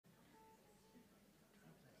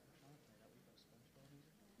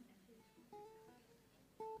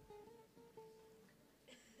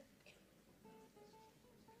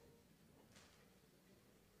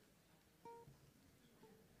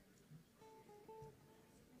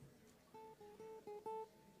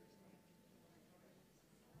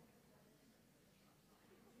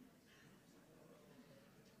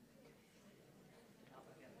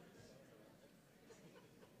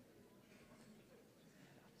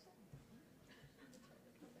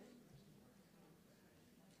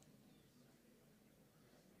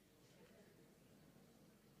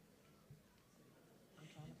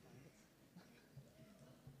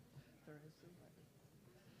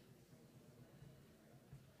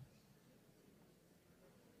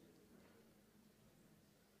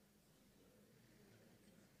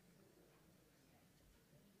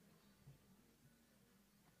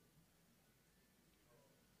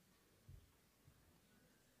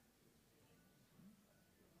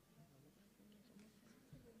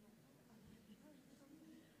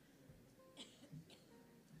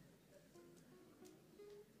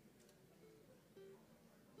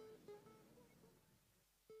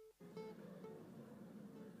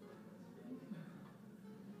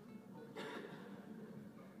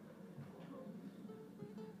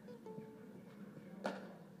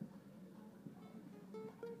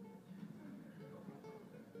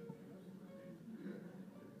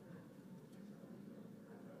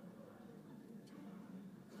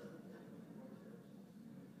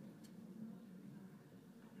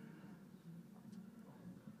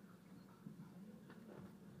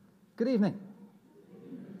Good evening.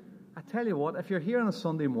 I tell you what, if you're here on a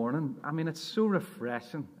Sunday morning, I mean, it's so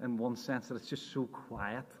refreshing in one sense that it's just so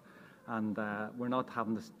quiet, and we're not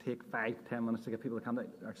having to take 5-10 minutes to get people to come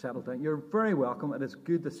or settle down. You're very welcome. It is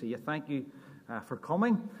good to see you. Thank you for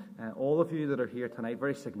coming. All of you that are here tonight,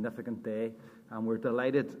 very significant day, and we're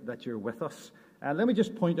delighted that you're with us. Let me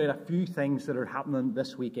just point out a few things that are happening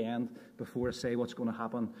this weekend before I say what's going to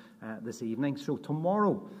happen this evening. So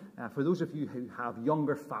tomorrow, for those of you who have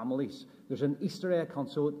younger families, there's an Easter egg hunt.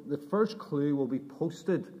 So the first clue will be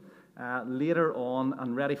posted later on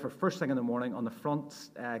and ready for first thing in the morning on the front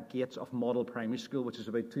gates of Model Primary School, which is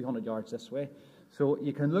about 200 yards this way. So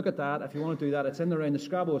you can look at that if you want to do that. It's in around the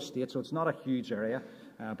Scrabo estate, so it's not a huge area.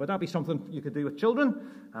 But that'd be something you could do with children.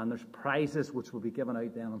 And there's prizes which will be given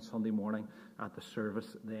out then on Sunday morning at the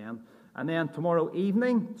service then. And then tomorrow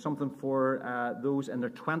evening, something for those in their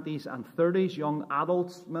 20s and 30s, young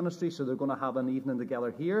adults ministry. So they're going to have an evening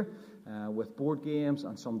together here with board games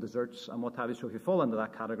and some desserts and what have you. So if you fall into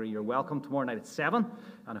that category, you're welcome. Tomorrow night at 7.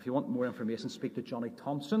 And if you want more information, speak to Johnny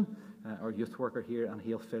Thompson, our youth worker here, and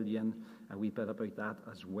he'll fill you in a wee bit about that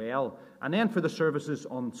as well. And then for the services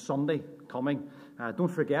on Sunday coming, don't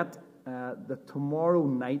forget that tomorrow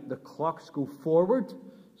night the clocks go forward.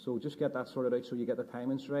 So just get that sorted out so you get the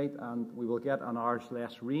timings right, and we will get an hour's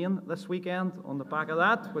less rain this weekend on the back of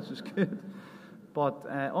that, which is good. But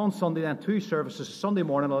on Sunday then, 2 services. Sunday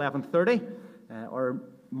morning 11:30, our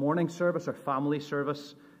morning service, our family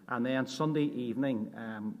service, and then Sunday evening,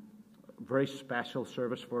 very special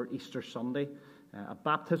service for Easter Sunday, a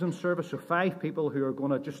baptism service. So 5 people who are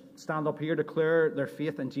going to just stand up here, declare their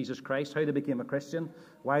faith in Jesus Christ, how they became a Christian,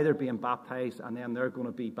 why they're being baptized, and then they're going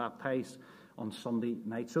to be baptized on Sunday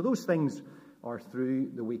night. So those things are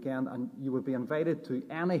through the weekend, and you would be invited to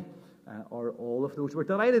any or all of those. We're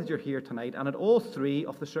delighted you're here tonight, and at all 3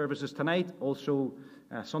 of the services tonight, also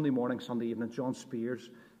Sunday morning, Sunday evening, John Spiers,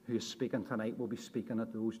 who is speaking tonight, will be speaking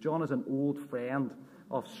at those. John is an old friend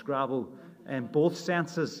of Scrabo in both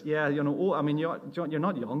senses. Yeah, you know, I mean, John, you're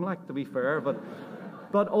not young, like, to be fair,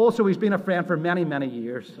 but also he's been a friend for many, many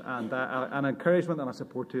years, and an encouragement and a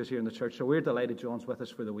support to us here in the church. So we're delighted John's with us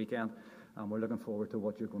for the weekend, and we're looking forward to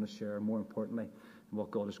what you're going to share, more importantly,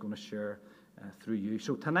 what God is going to share through you.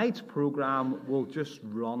 So tonight's program will just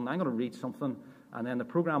run. I'm going to read something, and then the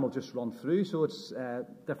program will just run through. So it's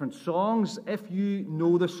different songs. If you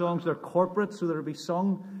know the songs, they're corporate, so they'll be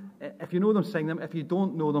sung. If you know them, sing them. If you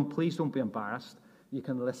don't know them, please don't be embarrassed. You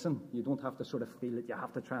can listen. You don't have to sort of feel that you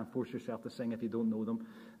have to try and force yourself to sing if you don't know them.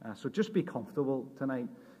 So just be comfortable tonight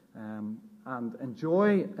and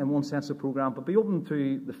enjoy, in one sense, the program, but be open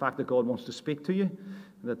to the fact that God wants to speak to you,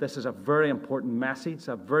 that this is a very important message,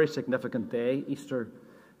 a very significant day, Easter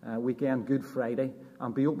weekend, Good Friday,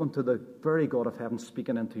 and be open to the very God of heaven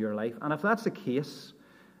speaking into your life. And if that's the case,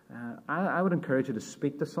 I would encourage you to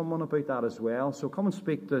speak to someone about that as well. So come and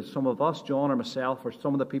speak to some of us, John or myself, or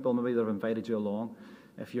some of the people maybe that have invited you along.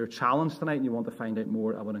 If you're challenged tonight and you want to find out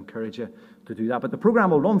more, I would encourage you to do that. But the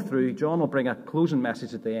program will run through. John will bring a closing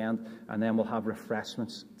message at the end, and then we'll have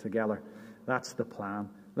refreshments together. That's the plan.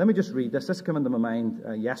 Let me just read this. This came into my mind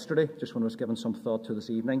yesterday, just when I was giving some thought to this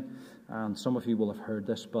evening. And some of you will have heard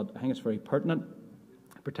this, but I think it's very pertinent,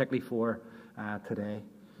 particularly for today.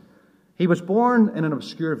 He was born in an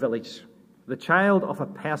obscure village, the child of a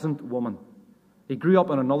peasant woman. He grew up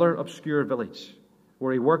in another obscure village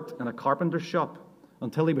where he worked in a carpenter's shop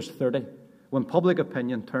until he was 30, when public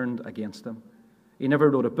opinion turned against him. He never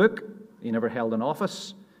wrote a book. He never held an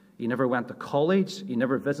office. He never went to college. He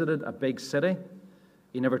never visited a big city.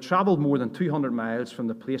 He never traveled more than 200 miles from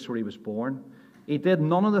the place where he was born. He did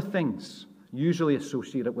none of the things usually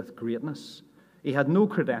associated with greatness. He had no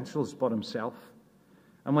credentials but himself.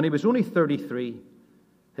 And when he was only 33,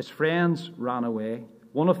 his friends ran away.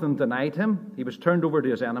 One of them denied him. He was turned over to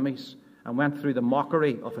his enemies and went through the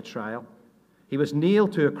mockery of a trial. He was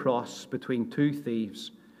nailed to a cross between two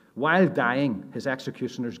thieves. While dying, his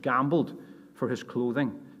executioners gambled for his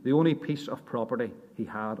clothing, the only piece of property he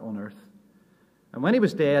had on earth. And when he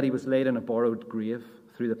was dead, he was laid in a borrowed grave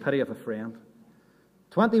through the pity of a friend.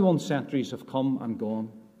 21 centuries have come and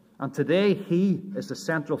gone, and today he is the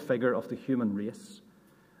central figure of the human race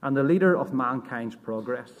and the leader of mankind's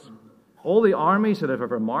progress. All the armies that have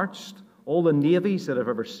ever marched, all the navies that have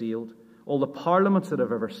ever sailed, all the parliaments that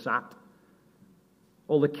have ever sat,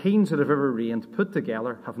 all the kings that have ever reigned, put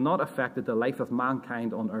together, have not affected the life of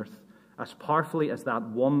mankind on earth as powerfully as that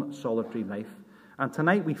one solitary life. And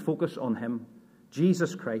tonight we focus on him,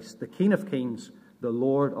 Jesus Christ, the King of Kings, the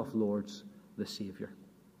Lord of Lords, the Saviour.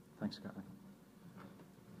 Thanks, Gary.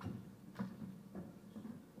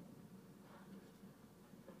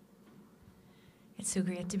 It's so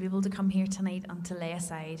great to be able to come here tonight and to lay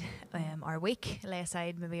aside our week, lay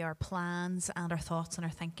aside maybe our plans and our thoughts and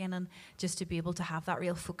our thinking, and just to be able to have that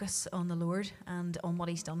real focus on the Lord and on what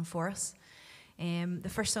he's done for us. The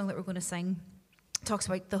first song that we're going to sing talks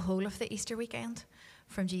about the whole of the Easter weekend,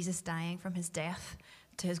 from Jesus dying, from his death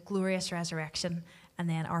to his glorious resurrection, and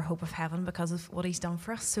then our hope of heaven because of what he's done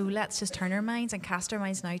for us. So let's just turn our minds and cast our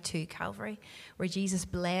minds now to Calvary, where Jesus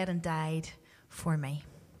bled and died for me.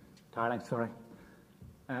 Darling, sorry.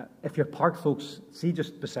 If you're parked, folks, see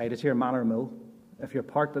just beside us here, Manor Mill. If you're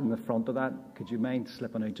parked in the front of that, could you mind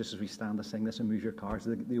slipping out just as we stand to sing this and move your cars?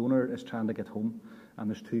 The owner is trying to get home, and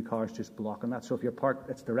there's two cars just blocking that. So if you're parked,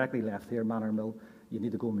 it's directly left here, Manor Mill. You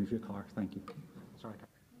need to go and move your car. Thank you. Sorry.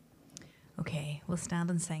 Okay, we'll stand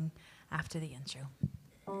and sing after the intro.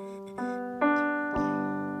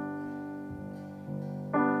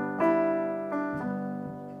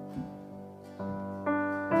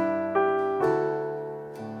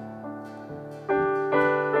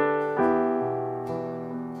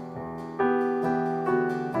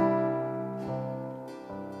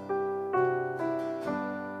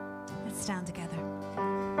 Stand together.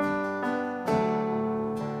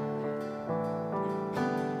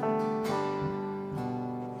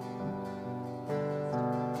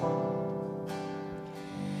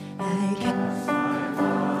 I cast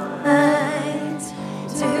my mind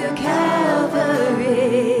to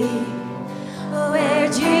Calvary, where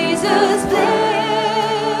Jesus bled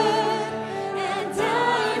and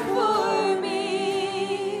died for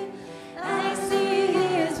me. I see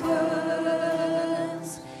his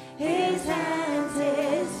wounds, his hands,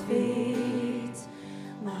 his feet,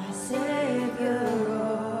 my Savior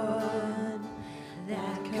on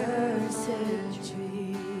that cursed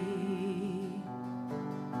tree.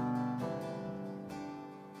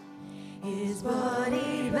 His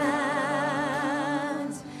body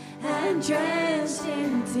bound and drenched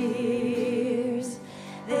in tears,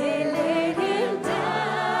 they laid him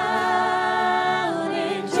down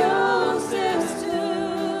in Joseph's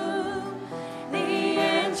tomb. The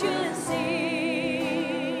entrance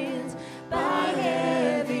sealed by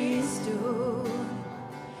heavy stone,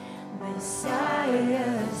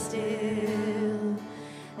 Messiah still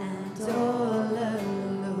and all alone.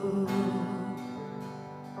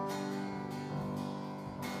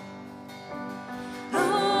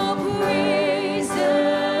 Oh, praise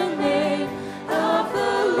the name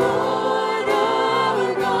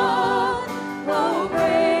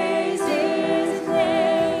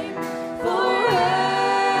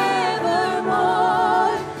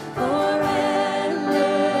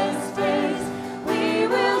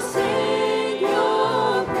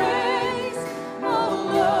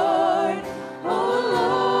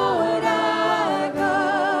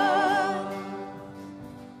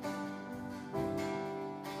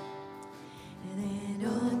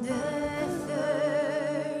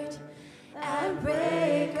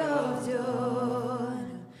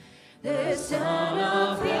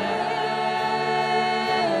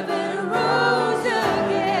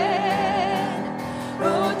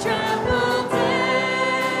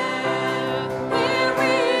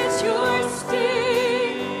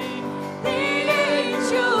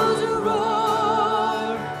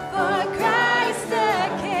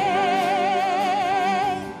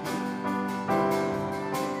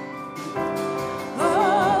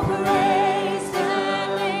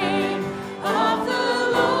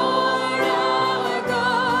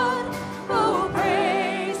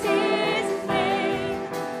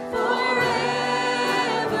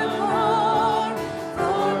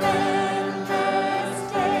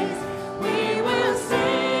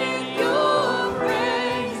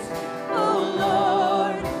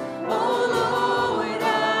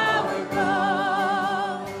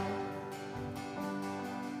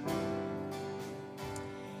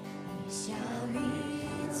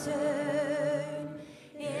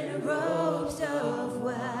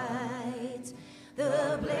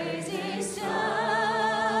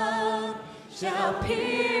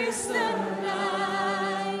pierce the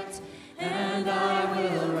night, and I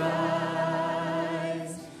will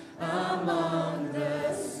rise among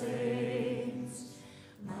the saints.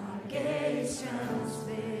 My gaze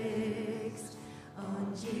transfixed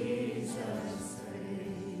on Jesus'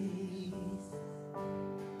 face.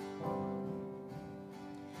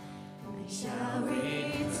 I shall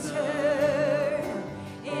return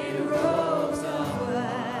in robes of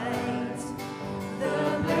white.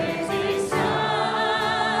 The blazing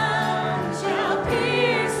sun shall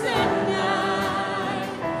pierce the night,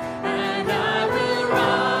 and I will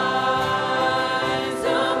rise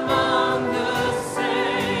among the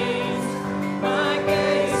saints. My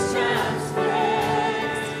gaze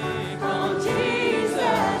transfixed on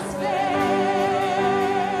Jesus' face.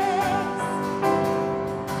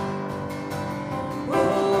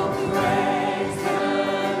 Oh, praise the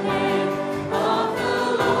name of the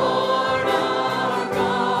Lord our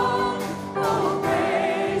God. Oh,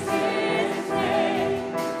 praise His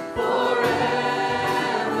name forevermore.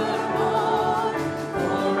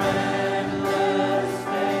 For endless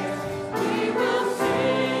days we will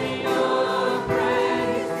sing Your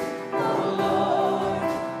praise, O Lord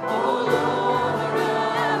our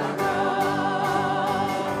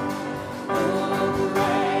God. Oh,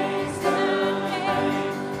 praise the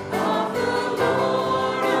name of the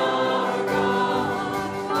Lord our God.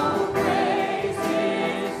 Oh, praise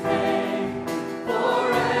His name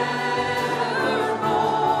forevermore.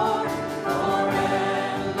 For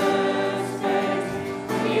endless days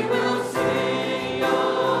we will sing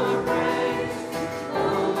Your praise, O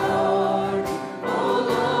Lord our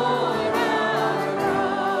God.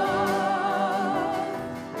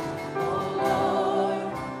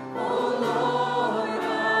 O Lord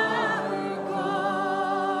our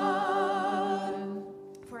God.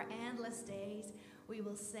 For endless days we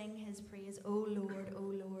will sing His praise, O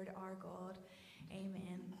Lord our God.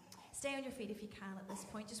 Amen. Stay on your feet if you can at this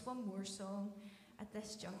point. Just one more song at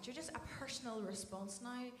this juncture. Just a personal response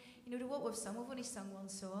now, to what we've sung. We've only sung one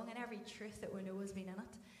song, and every truth that we know has been in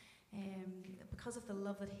it. Because of the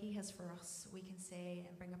love that He has for us, we can say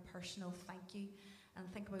and bring a personal thank you and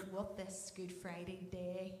think about what this Good Friday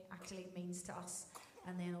day actually means to us,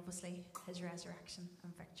 and then obviously His resurrection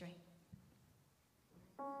and victory.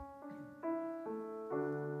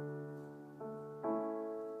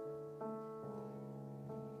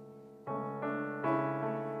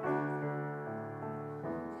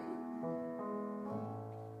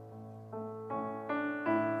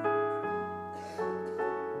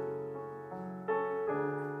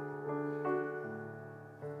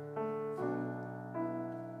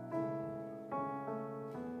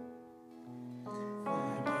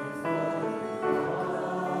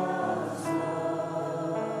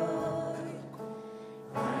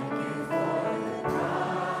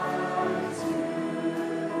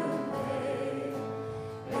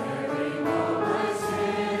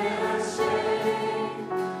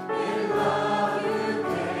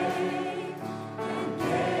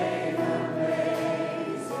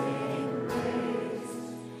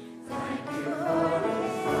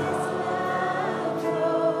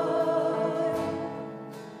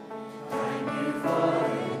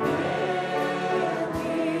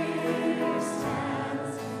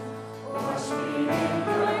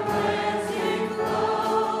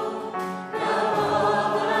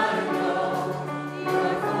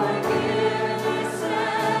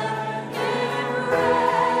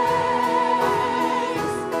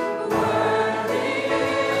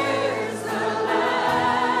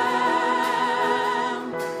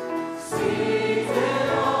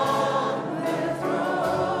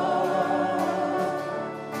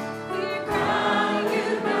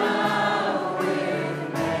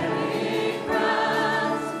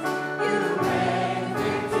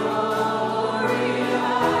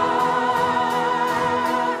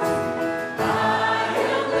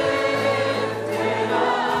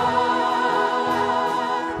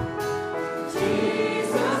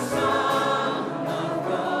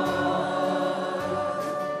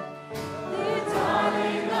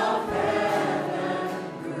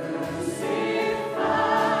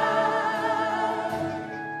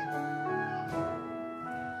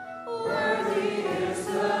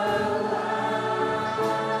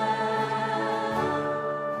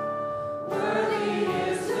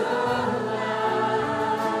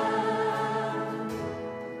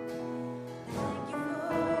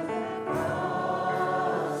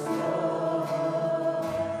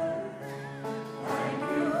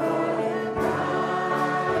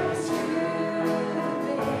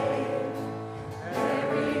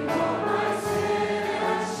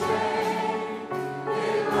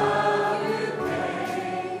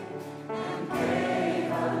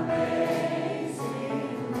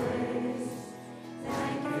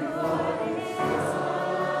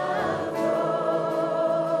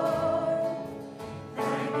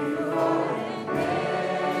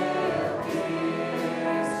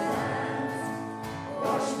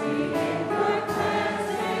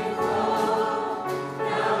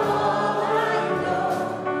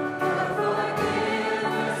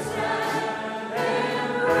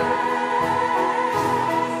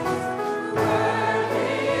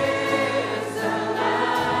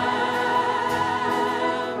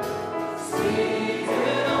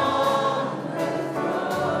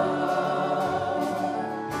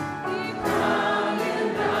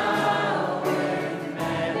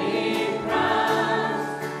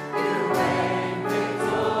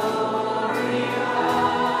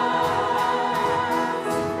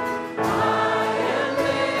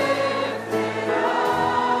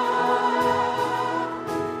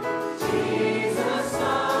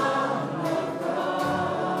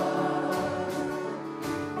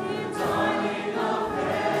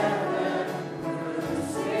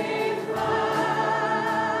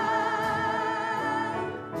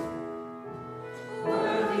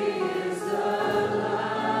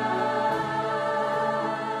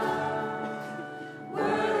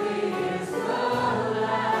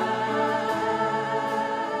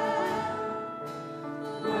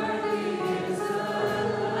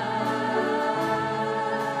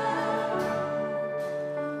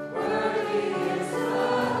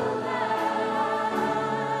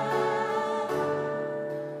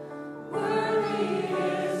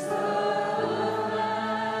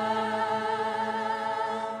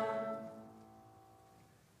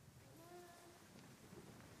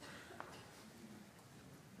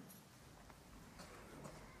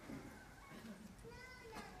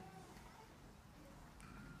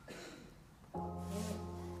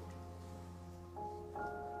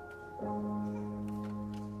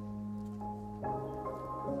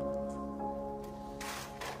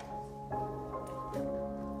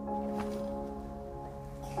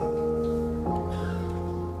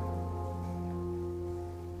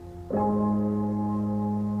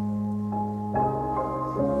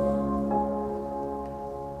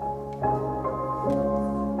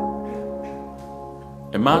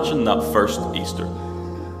 Imagine that first Easter.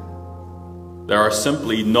 There are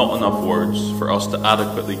simply not enough words for us to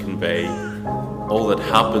adequately convey all that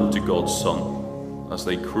happened to God's Son as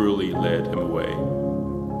they cruelly led him away.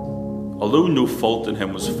 Although no fault in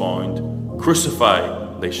him was found,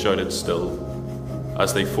 "Crucify," they shouted still,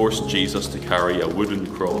 as they forced Jesus to carry a wooden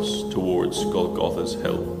cross towards Golgotha's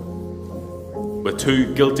hill. With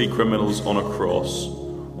two guilty criminals on a cross,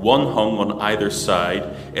 one hung on either side,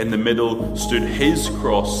 in the middle stood his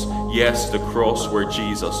cross, yes, the cross where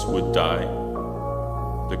Jesus would die.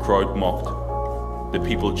 The crowd mocked, the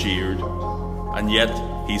people jeered, and yet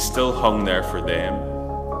he still hung there for them.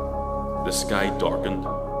 The sky darkened.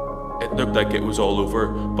 It looked like it was all over,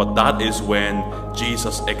 but that is when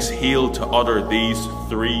Jesus exhaled to utter these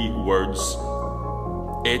three words: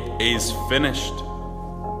 "It is finished."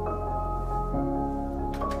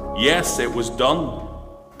 Yes, it was done,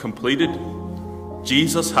 completed.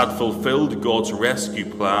 Jesus had fulfilled God's rescue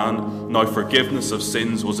plan. Now forgiveness of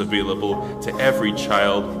sins was available to every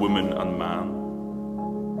child, woman, and man.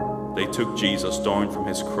 They took Jesus down from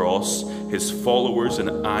his cross, his followers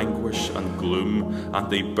in anguish and gloom, and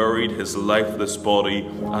they buried his lifeless body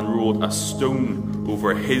and rolled a stone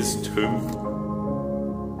over his tomb.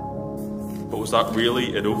 But was that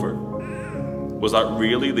really it over? Was that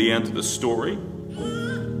really the end of the story?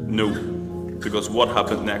 No, because what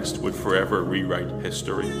happened next would forever rewrite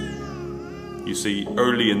history. You see,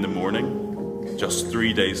 early in the morning, just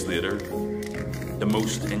 3 days later, the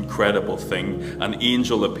most incredible thing, an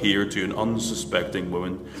angel appeared to an unsuspecting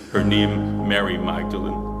woman, her name Mary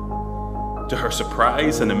Magdalene. To her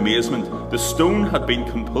surprise and amazement, the stone had been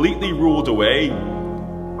completely rolled away.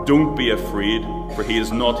 "Don't be afraid, for he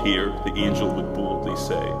is not here," the angel would boldly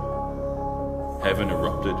say. Heaven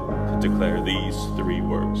erupted to declare these three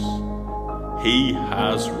words: "He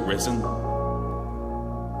has risen."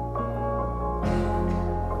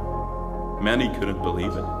 Many couldn't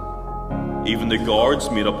believe it. Even the guards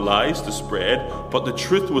made up lies to spread, but the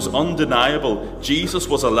truth was undeniable. Jesus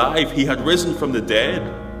was alive. He had risen from the dead.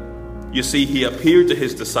 You see, he appeared to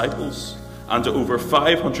his disciples and to over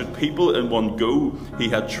 500 people in one go. He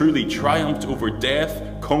had truly triumphed over death,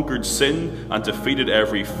 conquered sin, and defeated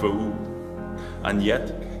every foe. And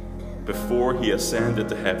yet, before he ascended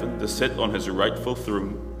to heaven to sit on his rightful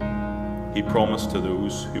throne, he promised to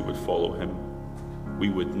those who would follow him, we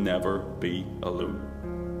would never be alone.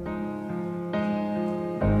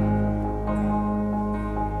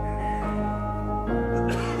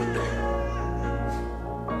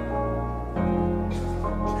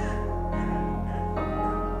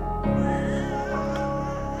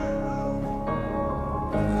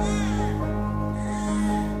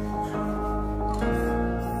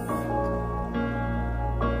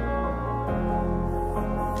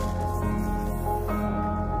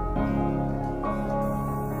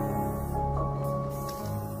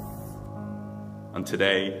 And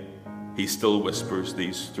today, he still whispers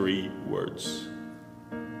these three words: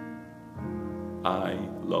 "I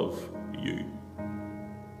love you."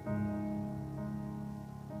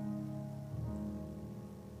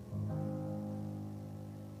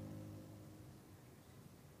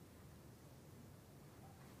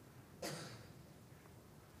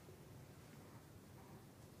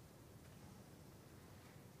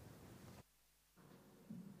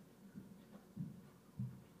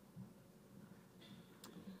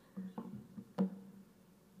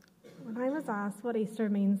 When I was asked what Easter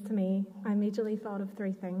means to me, I immediately thought of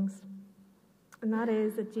three things. And that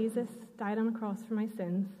is that Jesus died on a cross for my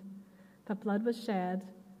sins, that blood was shed,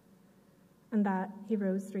 and that he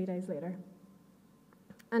rose 3 days later.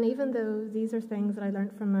 And even though these are things that I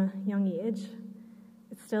learned from a young age,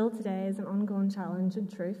 it still today is an ongoing challenge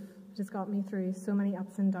and truth which has got me through so many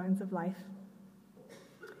ups and downs of life.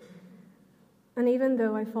 And even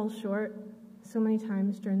though I fall short so many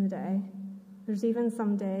times during the day, there's even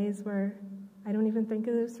some days where I don't even think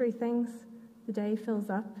of those three things. The day fills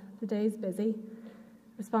up, the day's busy,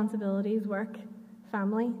 responsibilities, work,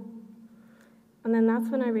 family. And then that's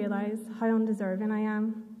when I realize how undeserving I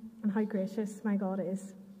am and how gracious my God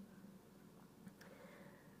is.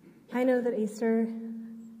 I know that Easter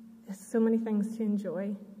is so many things to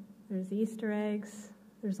enjoy. There's the Easter eggs,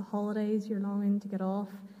 there's the holidays you're longing to get off,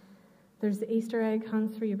 there's the Easter egg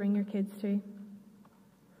hunts where you bring your kids to.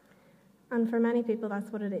 And for many people, that's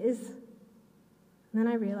what it is. And then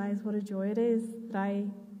I realize what a joy it is that I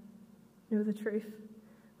know the truth.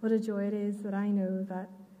 What a joy it is that I know that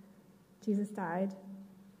Jesus died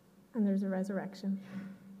and there's a resurrection,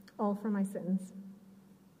 all for my sins.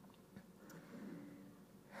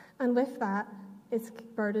 And with that, it's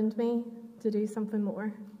burdened me to do something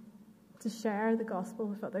more, to share the gospel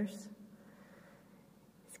with others.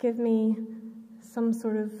 given me some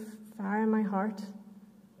sort of fire in my heart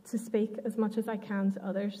to speak as much as I can to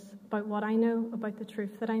others about what I know, about the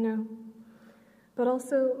truth that I know. But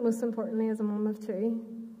also, most importantly, as a mum of two,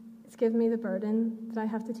 it's given me the burden that I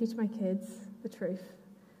have to teach my kids the truth,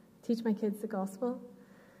 teach my kids the gospel,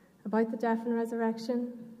 about the death and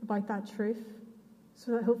resurrection, about that truth,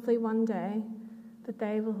 so that hopefully one day that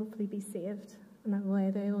they will hopefully be saved, and that way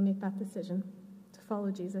they will make that decision to follow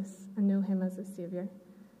Jesus and know him as a Saviour.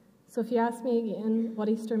 So if you ask me again what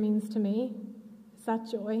Easter means to me, it's that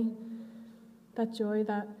joy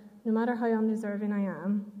that no matter how undeserving I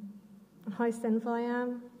am and how sinful I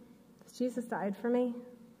am, Jesus died for me,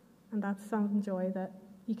 and that's some joy that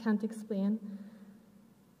you can't explain.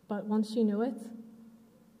 But once you know it,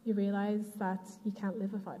 you realise that you can't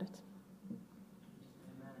live without it.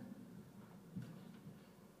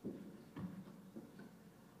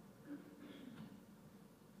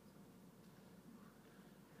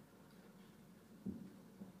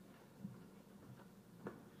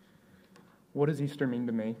 What does Easter mean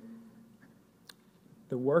to me?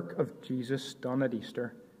 The work of Jesus done at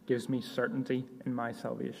Easter gives me certainty in my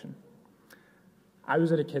salvation. I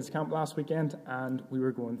was at a kids' camp last weekend, and we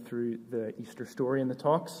were going through the Easter story in the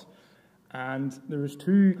talks, and there was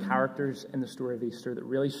two characters in the story of Easter that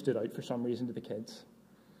really stood out for some reason to the kids.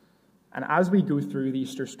 And as we go through the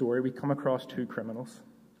Easter story, we come across two criminals.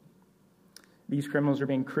 These criminals are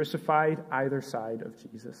being crucified either side of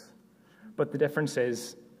Jesus. But the difference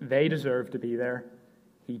is, they deserve to be there,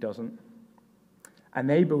 he doesn't. And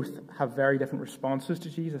they both have very different responses to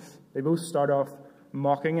Jesus. They both start off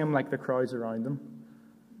mocking him like the crowds around them.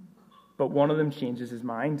 But one of them changes his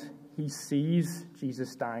mind. He sees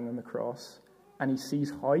Jesus dying on the cross, and he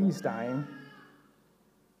sees how he's dying,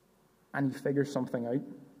 and he figures something out.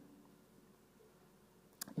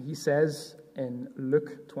 He says in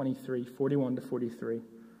Luke 23, 41 to 43,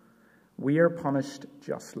 "We are punished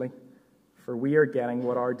justly, for we are getting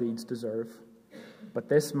what our deeds deserve. But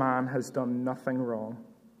this man has done nothing wrong."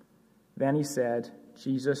 Then he said,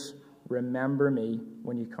 "Jesus, remember me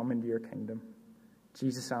when you come into your kingdom."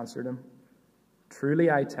 Jesus answered him, "Truly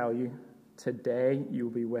I tell you, today you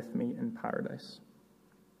will be with me in paradise."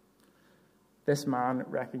 This man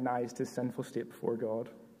recognized his sinful state before God.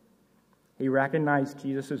 He recognized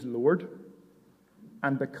Jesus as Lord,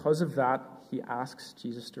 and because of that, he asks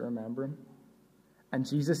Jesus to remember him. And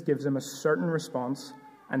Jesus gives him a certain response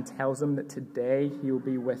and tells him that today he will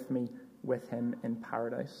be with him in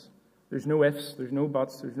paradise. There's no ifs, there's no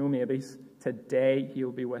buts, there's no maybes. Today he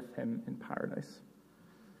will be with him in paradise.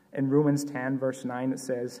 In Romans 10, verse 9, it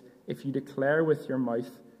says, "If you declare with your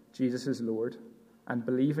mouth Jesus is Lord and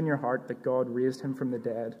believe in your heart that God raised him from the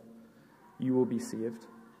dead, you will be saved."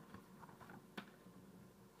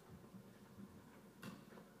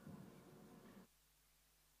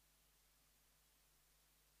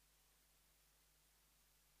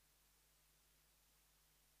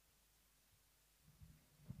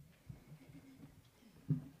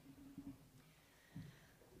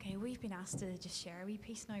 We've been asked to just share a wee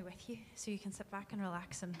piece now with you, so you can sit back and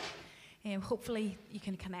relax, and hopefully you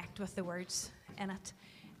can connect with the words in it.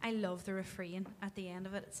 I love the refrain at the end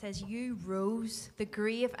of it. It says, "You rose, the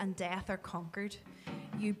grave and death are conquered.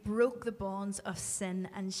 You broke the bonds of sin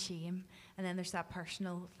and shame." And then there's that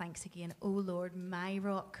personal thanks again. "O Lord, my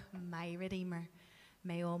rock, my redeemer,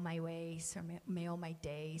 may all my ways, or may all my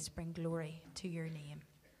days bring glory to your name."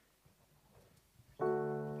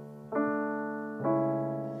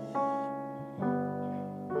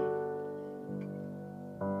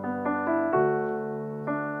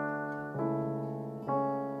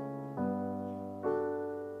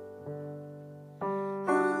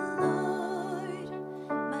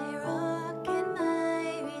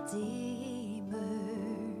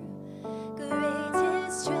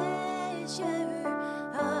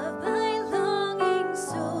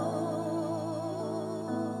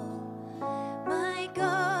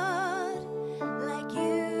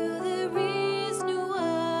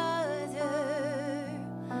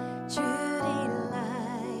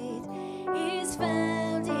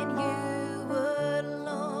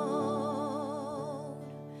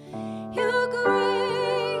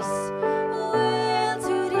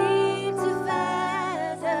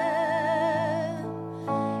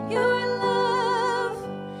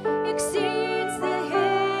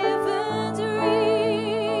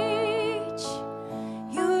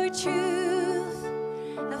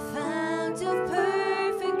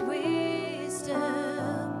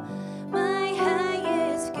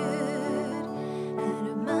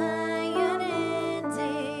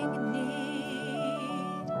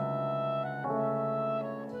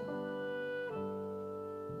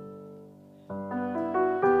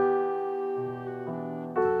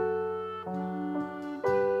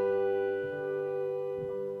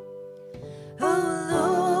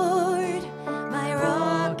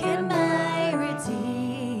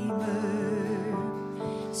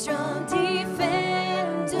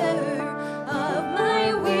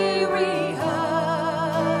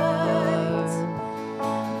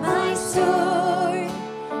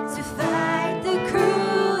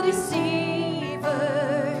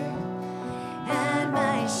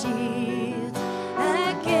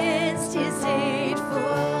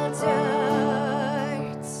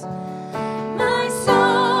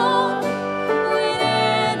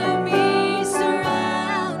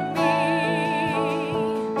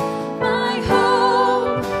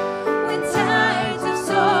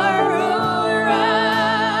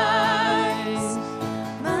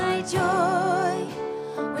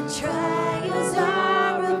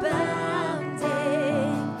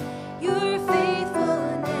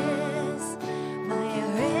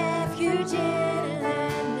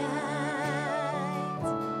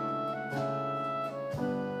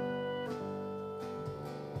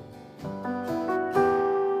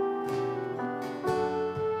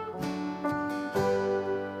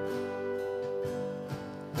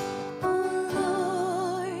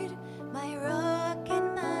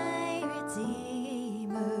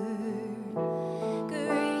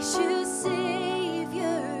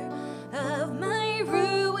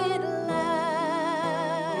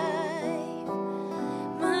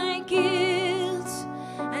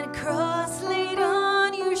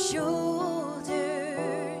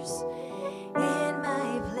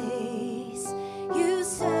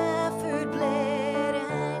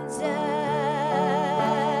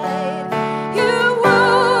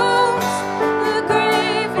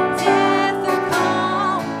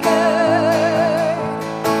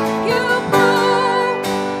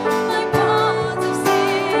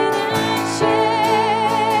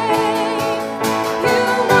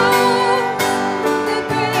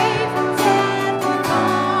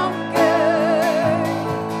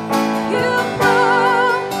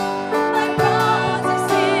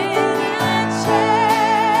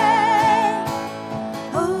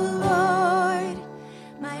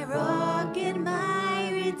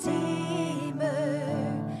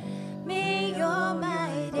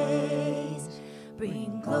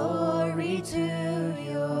 bring glory to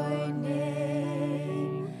your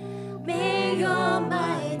name. May all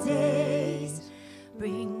my days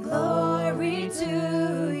bring glory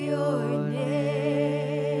to your name.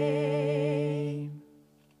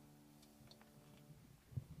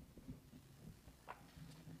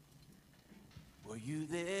 Were you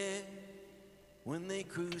there when they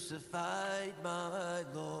crucified my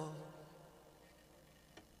Lord?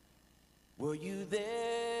 Were you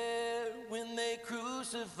there when they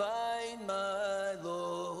crucified my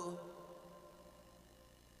Lord?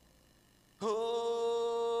 Oh,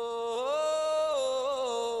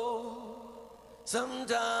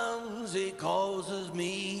 sometimes it causes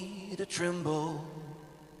me to tremble,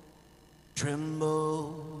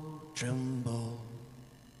 tremble, tremble.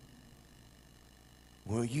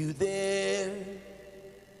 Were you there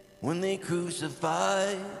when they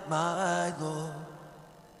crucified my Lord?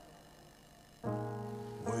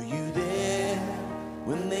 Were you there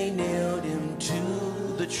when they nailed him to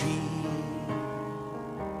the tree?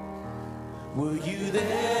 Were you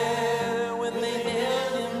there when they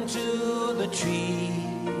nailed him to the tree?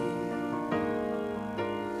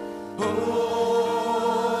 Oh,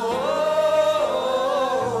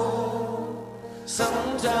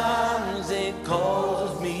 sometimes it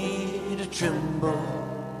causes me to tremble,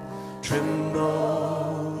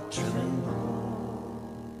 tremble, tremble.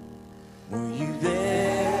 Were you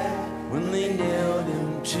there when they nailed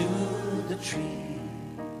him to the tree?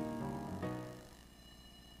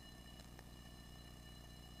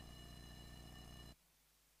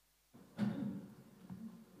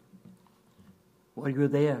 Were you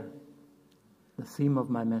there? The theme of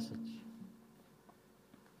my message.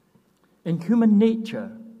 In human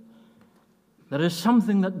nature, there is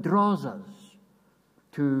something that draws us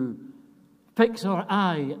to fix our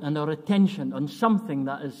eye and our attention on something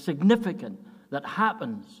that is significant, that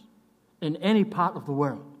happens in any part of the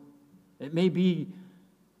world. It may be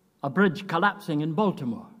a bridge collapsing in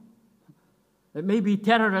Baltimore. It may be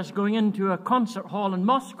terrorists going into a concert hall in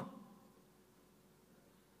Moscow.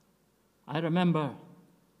 I remember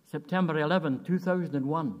September 11,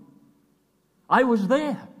 2001. I was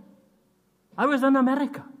there. I was in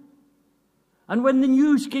America. And when the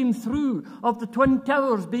news came through of the Twin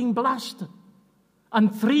Towers being blasted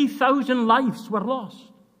and 3,000 lives were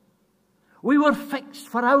lost, we were fixed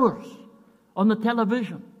for hours on the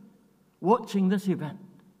television watching this event.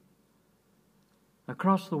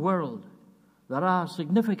 Across the world, there are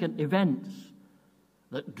significant events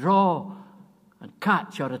that draw and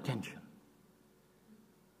catch our attention.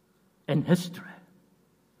 In history,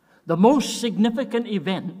 the most significant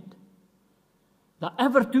event that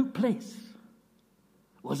ever took place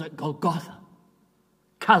was at Golgotha,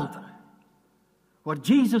 Calvary, where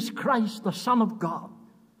Jesus Christ, the Son of God,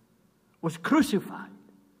 was crucified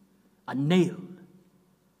and nailed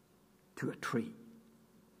to a tree.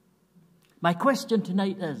 My question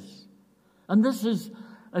tonight is, and this is,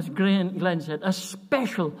 as Glenn said, a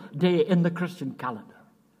special day in the Christian calendar,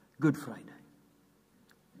 Good Friday.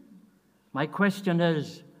 My question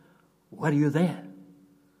is, were you there?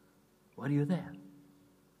 Were you there?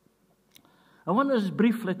 I want us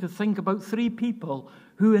briefly to think about 3 people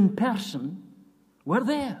who in person were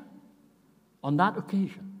there on that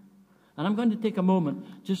occasion. And I'm going to take a moment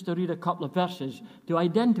just to read a couple of verses to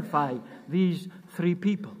identify these 3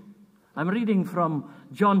 people. I'm reading from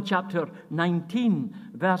John chapter 19,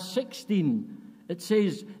 verse 16. It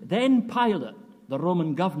says, "Then Pilate, the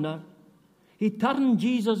Roman governor, he turned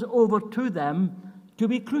Jesus over to them to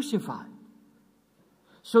be crucified.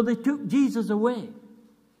 So they took Jesus away,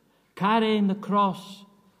 carrying the cross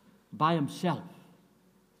by himself.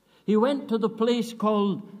 He went to the place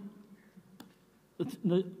called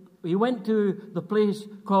the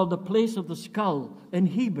place of the skull, in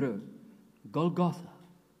Hebrew, Golgotha.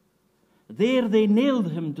 There they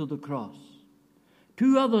nailed him to the cross.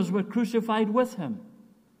 2 others were crucified with him,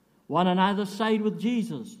 one on either side with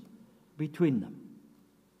Jesus between them."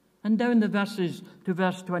 And down the verses to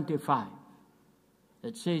verse 25,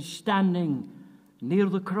 it says, "Standing near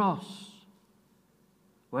the cross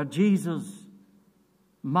were Jesus'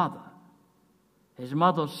 mother, his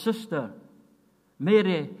mother's sister,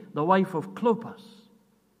 Mary, the wife of Clopas,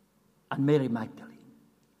 and Mary Magdalene."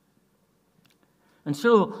 And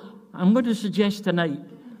so I'm going to suggest tonight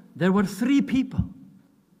there were 3 people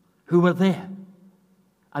who were there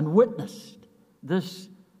and witnessed this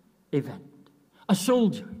event. A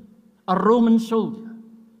soldier, a Roman soldier,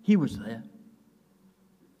 he was there.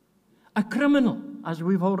 A criminal, as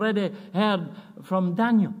we've already heard from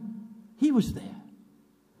Daniel, he was there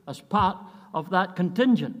as part of that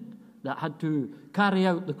contingent that had to carry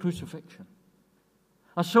out the crucifixion.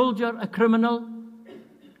 A soldier, a criminal,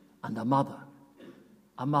 and a mother.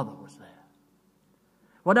 A mother was there.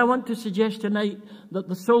 What I want to suggest tonight, that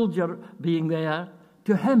the soldier being there,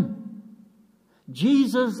 to him,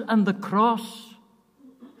 Jesus and the cross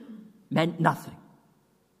meant nothing.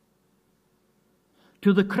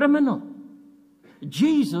 To the criminal,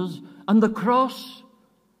 Jesus and the cross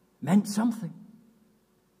meant something.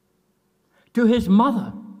 To his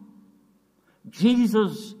mother,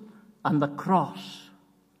 Jesus and the cross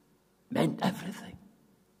meant everything.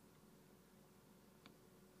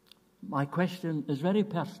 My question is very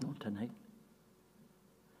personal tonight.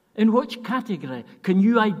 In which category can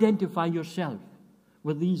you identify yourself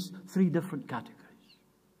with these three different categories?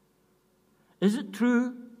 Is it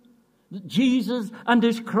true that Jesus and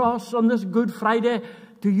his cross on this Good Friday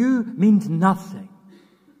to you means nothing?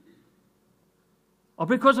 Or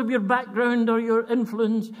because of your background or your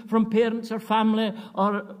influence from parents or family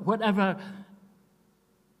or whatever,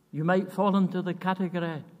 you might fall into the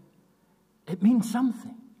category, it means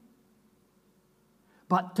something.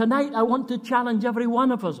 But tonight I want to challenge every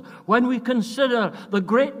one of us, when we consider the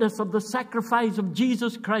greatness of the sacrifice of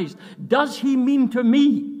Jesus Christ, does he mean to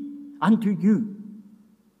me and to you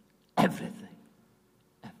everything?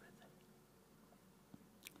 Everything.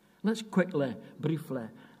 Let's quickly, briefly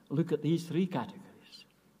look at these three categories.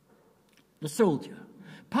 The soldier.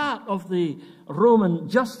 Part of the Roman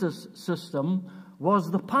justice system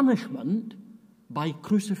was the punishment by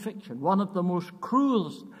crucifixion, one of the most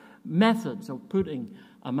cruelest methods of putting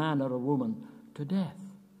a man or a woman to death.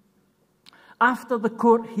 After the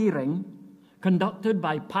court hearing conducted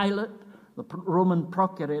by Pilate, the Roman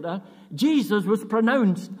procurator, Jesus was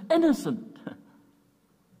pronounced innocent.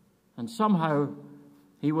 And somehow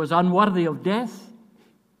he was unworthy of death,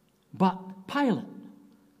 but Pilate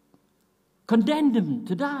condemned him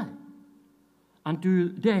to die and to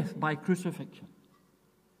death by crucifixion.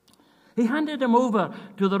 He handed him over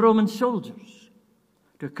to the Roman soldiers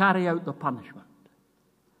to carry out the punishment.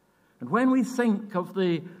 And when we think of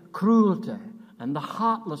the cruelty and the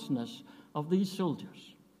heartlessness of these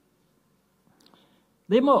soldiers,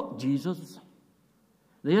 they mocked Jesus.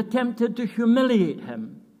 They attempted to humiliate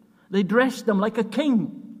him. They dressed him like a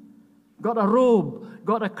king, got a robe,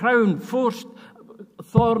 got a crown, forced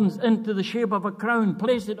thorns into the shape of a crown,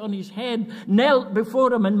 placed it on his head, knelt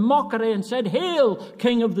before him in mockery and said, "Hail,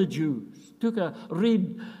 King of the Jews." Took a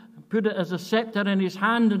reed, put it as a scepter in his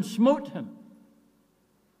hand and smote him.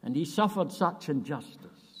 And he suffered such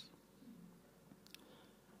injustice.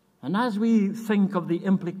 And as we think of the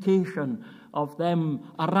implication of them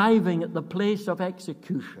arriving at the place of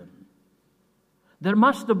execution, there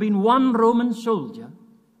must have been one Roman soldier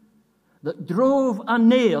that drove a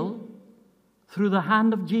nail through the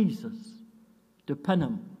hand of Jesus to pin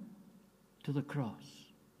him to the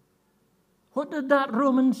cross. What did that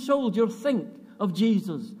Roman soldier think of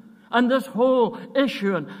Jesus and this whole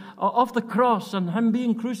issue of the cross and him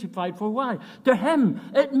being crucified? For why? To him,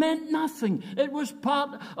 it meant nothing. It was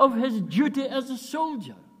part of his duty as a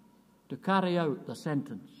soldier to carry out the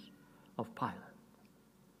sentence of Pilate.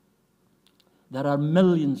 There are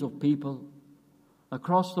millions of people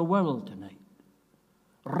across the world tonight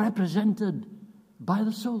represented by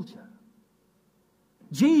the soldier.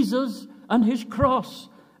 Jesus and his cross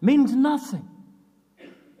means nothing.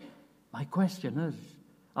 My question is,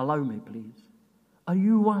 allow me please, are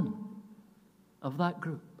you one of that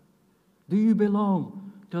group? Do you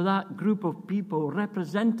belong to that group of people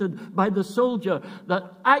represented by the soldier,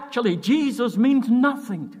 that actually Jesus means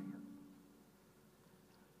nothing to you?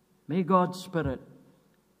 May God's Spirit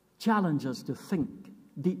challenge us to think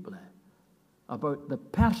deeply about the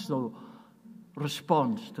personal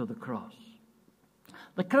response to the cross.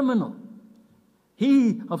 The criminal,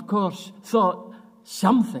 he, of course, thought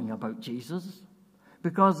something about Jesus,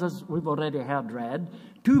 because, as we've already read,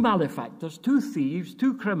 two malefactors, two thieves,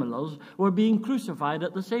 two criminals were being crucified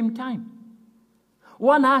at the same time.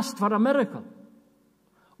 One asked for a miracle.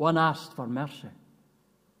 One asked for mercy.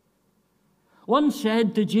 One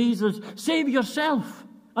said to Jesus, "Save yourself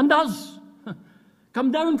and us.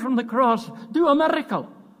 Come down from the cross. Do a miracle."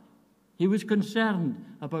 He was concerned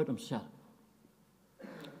about himself.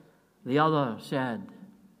 The other said,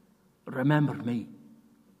 "Remember me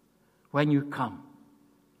when you come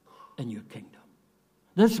in your kingdom."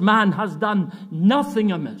 This man has done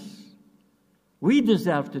nothing amiss. We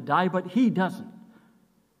deserve to die, but he doesn't.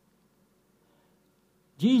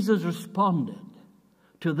 Jesus responded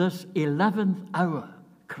to this 11th hour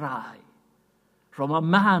cry from a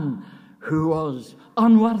man who was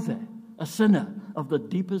unworthy, a sinner of the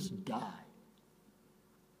deepest dye.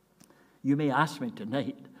 You may ask me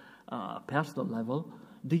tonight, personal level,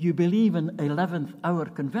 do you believe in 11th hour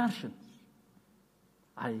conversions?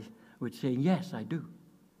 I would say, yes, I do.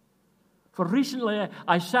 For recently,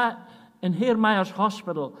 I sat in Hairmyres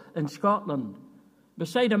Hospital in Scotland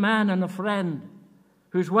beside a man and a friend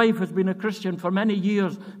whose wife has been a Christian for many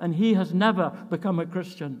years, and he has never become a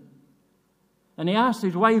Christian. And he asked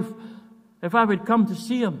his wife if I would come to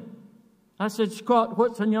see him. I said, Scott,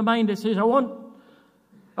 what's on your mind? He says, I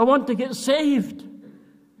want to get saved.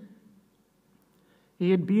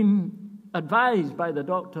 He had been advised by the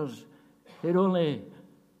doctors he had only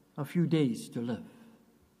a few days to live.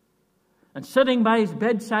 And sitting by his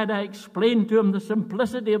bedside, I explained to him the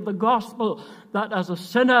simplicity of the gospel, that as a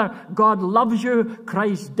sinner, God loves you,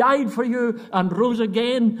 Christ died for you and rose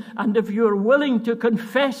again. And if you're willing to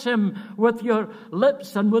confess him with your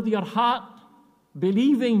lips and with your heart,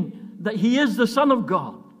 believing that he is the Son of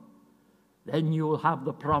God, then you will have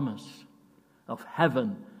the promise of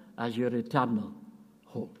heaven as your eternal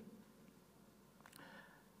home.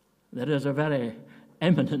 There is a very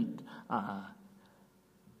eminent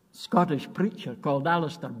Scottish preacher called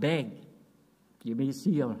Alistair Begg. You may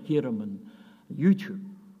see or hear him on YouTube.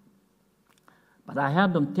 But I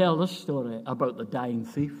heard him tell this story about the dying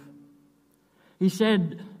thief. He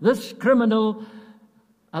said, this criminal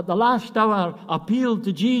at the last hour appealed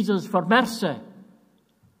to Jesus for mercy.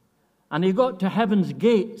 And he got to heaven's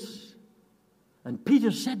gates. And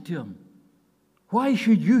Peter said to him, why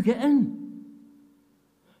should you get in?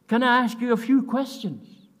 Can I ask you a few questions?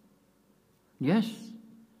 Yes.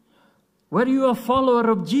 Were you a follower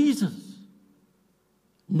of Jesus?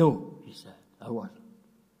 No, he said, I wasn't.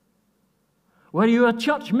 Were you a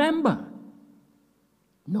church member?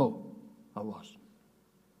 No, I wasn't.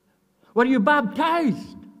 Were you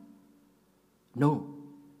baptized? No,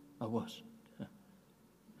 I wasn't.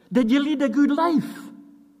 Did you lead a good life?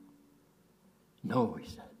 No, he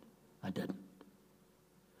said, I didn't.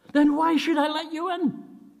 Then why should I let you in?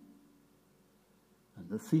 And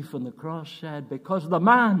the thief on the cross said, because the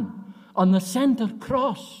man on the center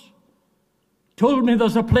cross told me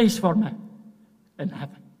there's a place for me in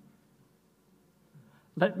heaven.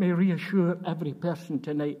 Let me reassure every person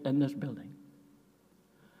tonight in this building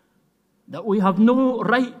that we have no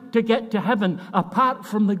right to get to heaven apart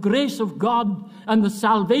from the grace of God and the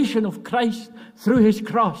salvation of Christ through his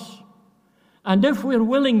cross. And if we're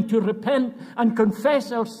willing to repent and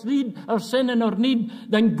confess our sin and our need,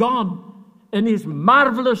 then God, in his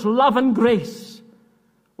marvelous love and grace,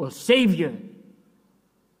 will save you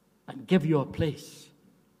and give you a place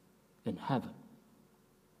in heaven.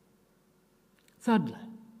 Thirdly,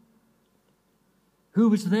 who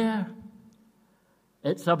was there?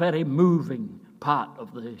 It's a very moving part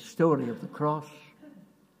of the story of the cross.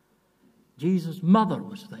 Jesus' mother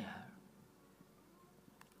was there.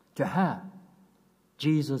 To her,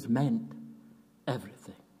 Jesus meant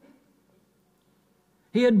everything.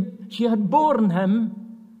 She had borne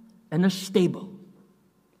him in a stable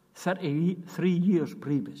 33 years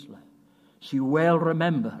previously. She well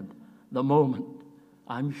remembered the moment,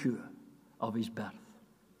 I'm sure, of his birth.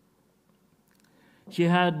 She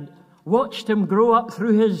had watched him grow up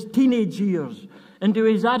through his teenage years into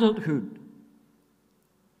his adulthood.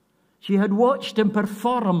 She had watched him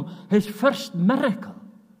perform his first miracle,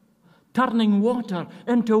 turning water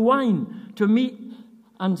into wine to meet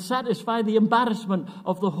and satisfy the embarrassment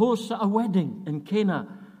of the hosts at a wedding in Cana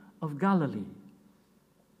of Galilee.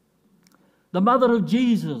 The mother of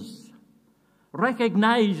Jesus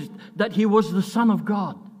recognized that he was the Son of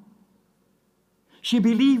God. She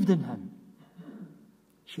believed in him.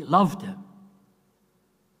 She loved him.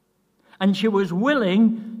 And she was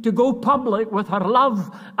willing to go public with her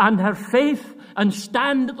love and her faith and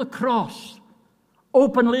stand at the cross,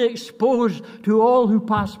 openly exposed to all who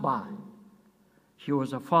pass by. She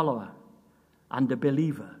was a follower and a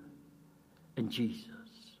believer in Jesus.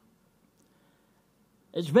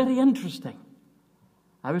 It's very interesting.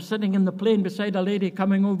 I was sitting in the plane beside a lady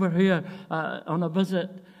coming over here on a visit,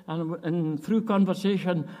 and through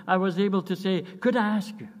conversation, I was able to say, could I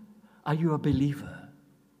ask you, are you a believer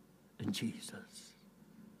in Jesus?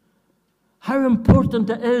 How important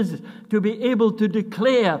it is to be able to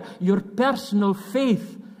declare your personal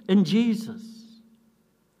faith in Jesus.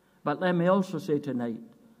 But let me also say tonight,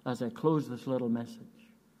 as I close this little message,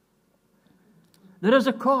 there is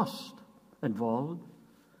a cost involved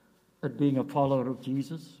in being a follower of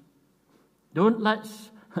Jesus. Don't let's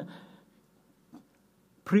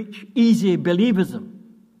preach easy believism.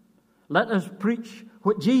 Let us preach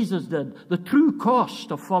what Jesus did, the true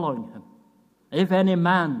cost of following him. If any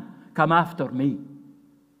man come after me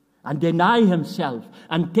and deny himself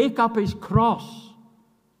and take up his cross.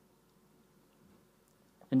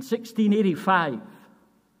 In 1685,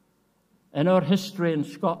 in our history in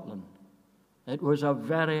Scotland, It was a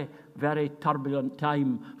very, very turbulent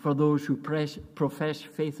time for those who profess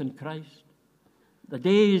faith in Christ. The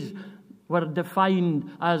days were defined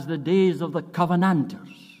as the days of the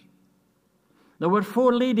Covenanters. There were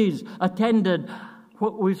 4 ladies attended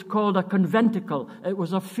what was called a conventicle. It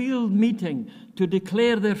was a field meeting to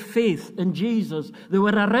declare their faith in Jesus. They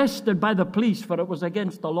were arrested by the police, for it was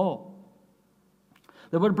against the law.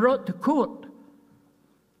 They were brought to court.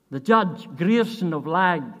 The judge, Grierson of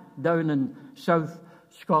Lag, down in South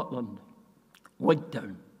Scotland,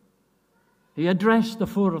 Wigtown, he addressed the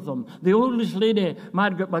 4 of them. The oldest lady,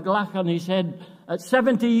 Margaret McLachlan, he said, at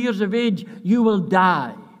 70 years of age, you will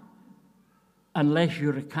die unless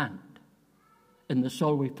you recant in the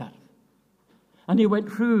Solway Firth. And he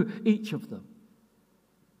went through each of them.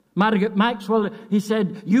 Margaret Maxwell, he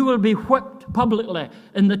said, you will be whipped publicly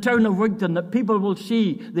in the town of Wigton, that people will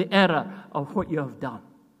see the error of what you have done.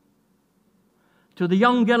 To the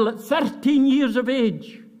young girl at 13 years of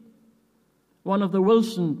age, one of the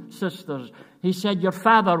Wilson sisters, he said, your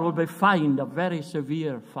father will be fined a very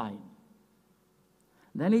severe fine.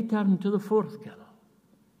 Then he turned to the 4th girl,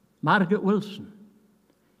 Margaret Wilson,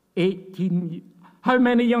 18. How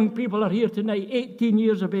many young people are here tonight, 18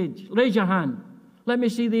 years of age? Raise your hand. Let me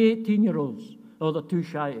see the 18-year-olds. Oh, they're too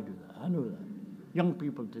shy to do that. I know that. Young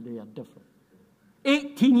people today are different.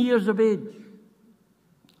 18 years of age.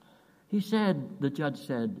 He said, the judge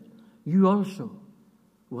said, you also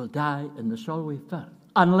will die in the Solway Firth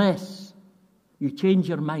unless you change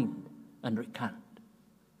your mind and recant.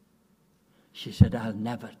 She said, I'll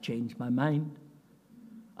never change my mind.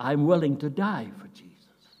 I'm willing to die for Jesus.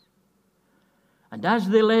 And as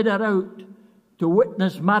they led her out to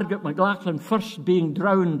witness Margaret McLachlan first being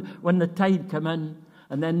drowned when the tide came in,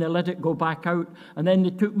 and then they let it go back out, and then they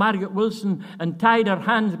took Margaret Wilson and tied her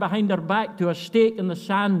hands behind her back to a stake in the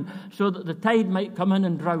sand so that the tide might come in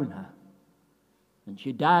and drown her. And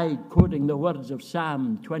she died quoting the words of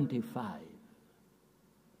Psalm 25.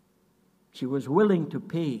 She was willing to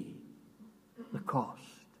pay the cost.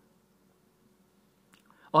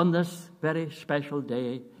 On this very special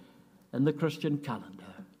day in the Christian calendar,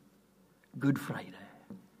 Good Friday,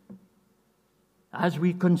 as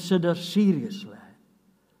we consider seriously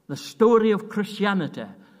the story of Christianity,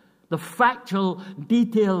 the factual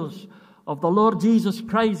details of the Lord Jesus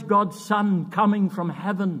Christ, God's Son, coming from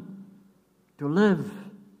heaven to live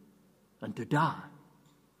and to die.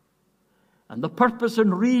 And the purpose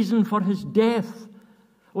and reason for his death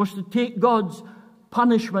was to take God's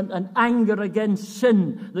punishment and anger against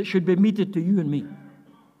sin that should be meted to you and me.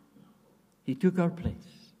 He took our place.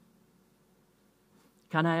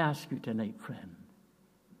 Can I ask you tonight, friend,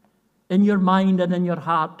 in your mind and in your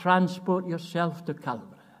heart, transport yourself to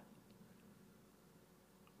Calvary.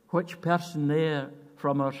 Which person there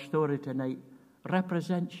from our story tonight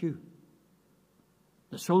represents you?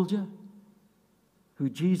 The soldier who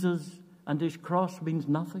Jesus and his cross means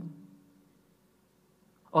nothing?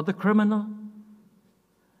 Or the criminal?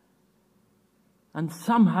 And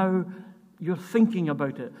somehow you're thinking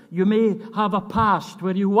about it. You may have a past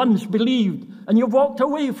where you once believed and you've walked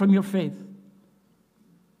away from your faith.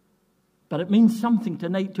 But it means something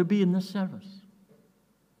tonight to be in this service.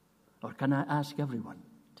 Or can I ask everyone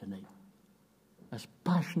tonight, as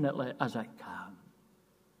passionately as I can,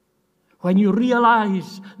 when you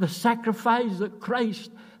realize the sacrifice that Christ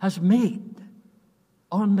has made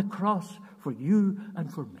on the cross for you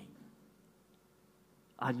and for me,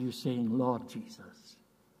 are you saying, Lord Jesus,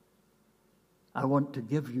 I want to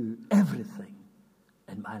give you everything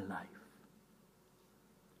in my life?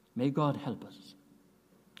 May God help us.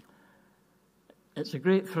 It's a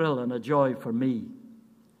great thrill and a joy for me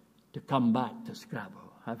to come back to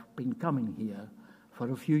Scrabo. I've been coming here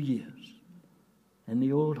for a few years in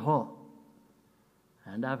the old hall.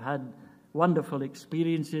 And I've had wonderful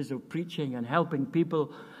experiences of preaching and helping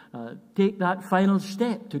people take that final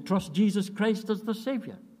step to trust Jesus Christ as the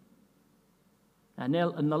Savior. And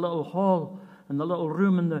in the little hall, in the little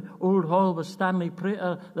room in the old hall with Stanley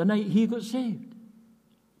Prater, the night he got saved.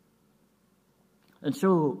 And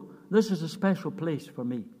so this is a special place for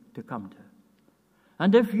me to come to.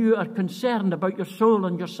 And if you are concerned about your soul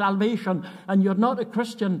and your salvation, and you're not a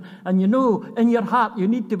Christian, and you know in your heart you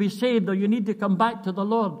need to be saved or you need to come back to the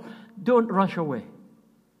Lord, don't rush away.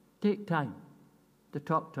 Take time to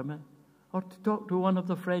talk to me or to talk to one of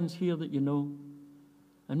the friends here that you know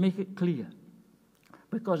and make it clear.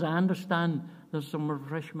 Because I understand there's some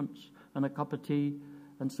refreshments and a cup of tea,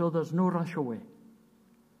 and so there's no rush away.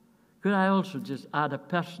 Could I also just add a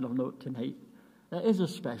personal note tonight? It is a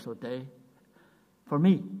special day. For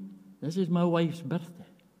me, this is my wife's birthday.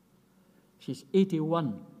 She's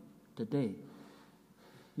 81 today.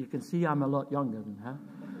 You can see I'm a lot younger than her.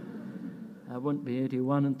 I won't be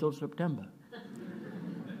 81 until September.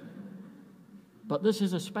 But this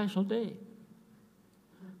is a special day,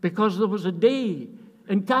 because there was a day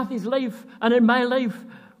in Kathy's life and in my life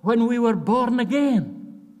when we were born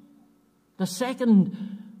again. The 2nd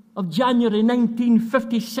of January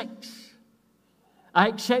 1956, I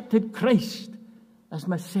accepted Christ as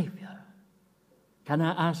my Savior. Can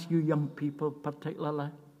I ask you young people particularly,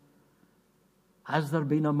 has there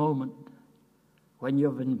been a moment when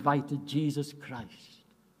you've invited Jesus Christ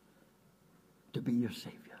to be your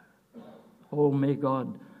Savior? Oh, may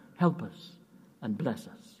God help us and bless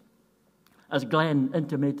us. As Glenn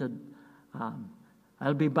intimated,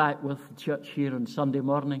 I'll be back with the church here on Sunday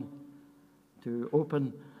morning to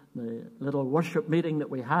open the little worship meeting that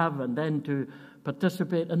we have, and then to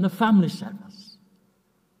participate in the family service.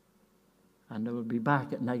 And I will be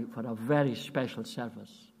back at night for a very special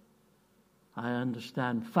service. I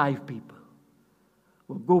understand 5 people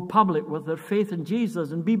will go public with their faith in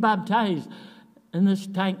Jesus and be baptized in this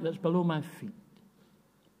tank that's below my feet.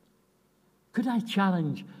 Could I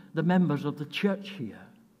challenge the members of the church here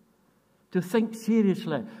to think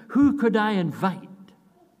seriously, who could I invite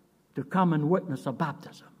to come and witness a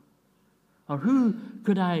baptism? Or who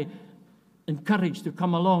could I encourage to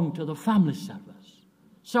come along to the family service?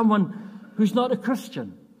 Someone who's not a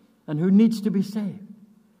Christian and who needs to be saved.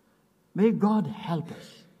 May God help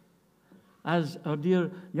us. As our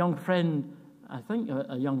dear young friend, I think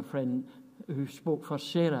a young friend who spoke for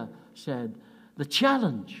Sarah said, the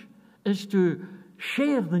challenge is to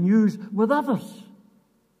share the news with others.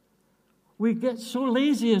 We get so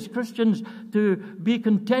lazy as Christians to be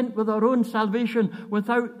content with our own salvation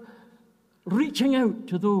without reaching out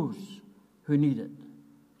to those who need it.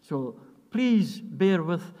 So please bear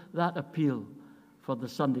with that appeal for the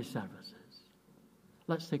Sunday services.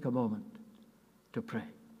 Let's take a moment to pray.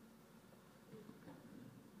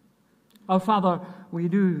 Our Father, we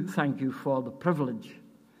do thank you for the privilege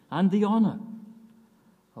and the honor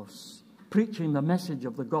of preaching the message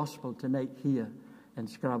of the gospel tonight here in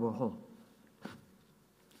Scrabo Hall.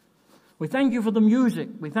 We thank you for the music.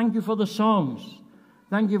 We thank you for the songs.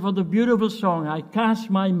 Thank you for the beautiful song, I Cast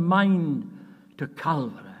My Mind to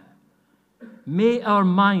Calvary. May our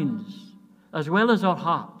minds, as well as our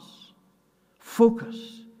hearts,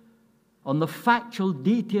 focus on the factual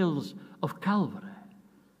details of Calvary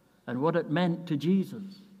and what it meant to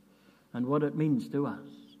Jesus and what it means to us.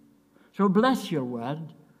 So bless your word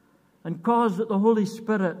and cause that the Holy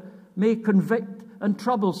Spirit may convict and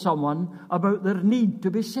trouble someone about their need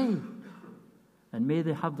to be saved. And may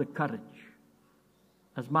they have the courage,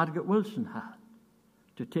 as Margaret Wilson had,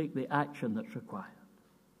 to take the action that's required.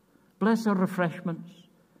 Bless our refreshments.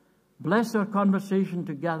 Bless our conversation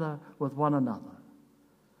together with one another.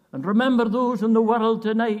 And remember those in the world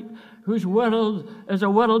tonight whose world is a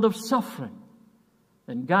world of suffering.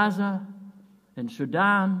 In Gaza, in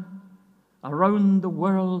Sudan, around the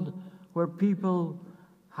world where people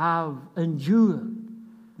have endured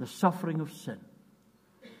the suffering of sin.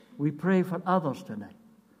 We pray for others tonight,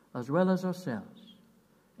 as well as ourselves.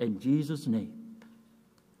 In Jesus' name,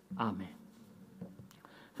 amen.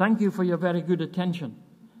 Thank you for your very good attention.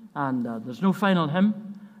 And there's no final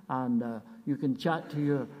hymn. And you can chat to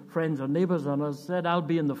your friends or neighbors. And as I said, I'll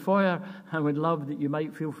be in the foyer. I would love that you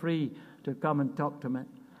might feel free to come and talk to me.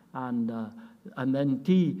 And then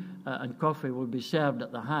tea and coffee will be served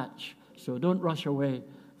at the hatch. So don't rush away.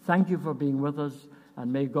 Thank you for being with us.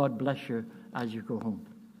 And may God bless you as you go home.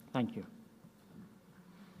 Thank you.